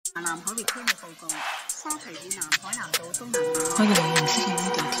南海域區嘅報告，沙皮以南海南島東南亞。我以為你唔適應呢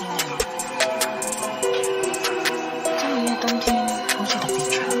度天氣，今年嘅冬天好似特別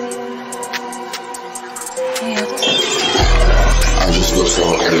長。你有得I just feel so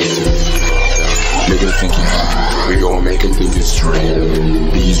empty. Nigga think you hot, we gon' make him think it's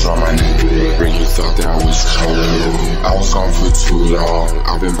rain. Bees on my neck, really thought that I was cold. I was gone for too long,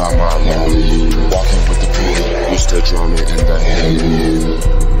 I've been by my lonely. Walking with the pain, used to drum it in the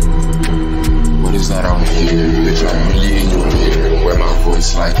head. What is that I'm here? Bitch, I'm really in your ear. Wear my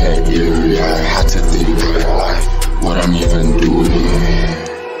voice like an ear. I had to think about life, what I'm even doing.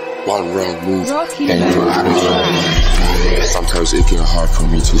 One wrong move, and you're out of here. Sometimes it get hard for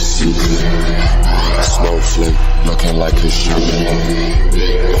me to see. A snowflake, looking like a shoe.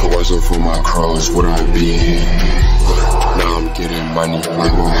 If it wasn't for my cross, would I be here? Now I'm getting money, I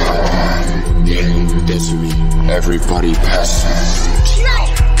go high. That's me, everybody passing.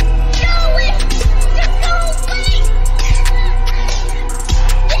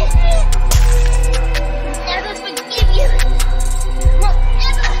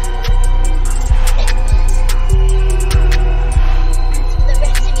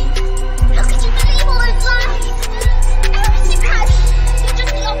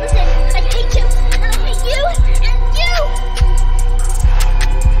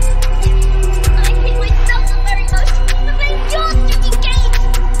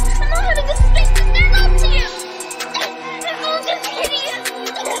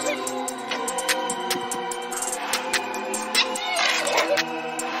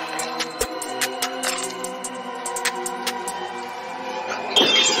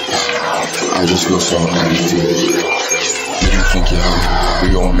 I just feel so empty. Nigga think you're hot, we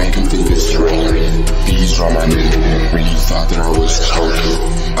gon' make him think it's rain. Bees on my neck, really thought that I was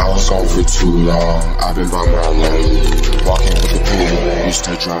choking. I was gone for too long, I've been by my lonely. Walking with the pain, used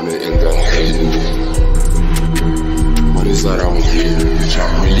to drown it in the head. What is that I'm here? Bitch,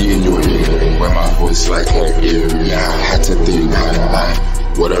 I'm really in your ear. Wear my voice like an ear. Yeah, I had to think about life,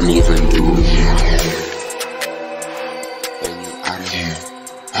 what I'm even doing here.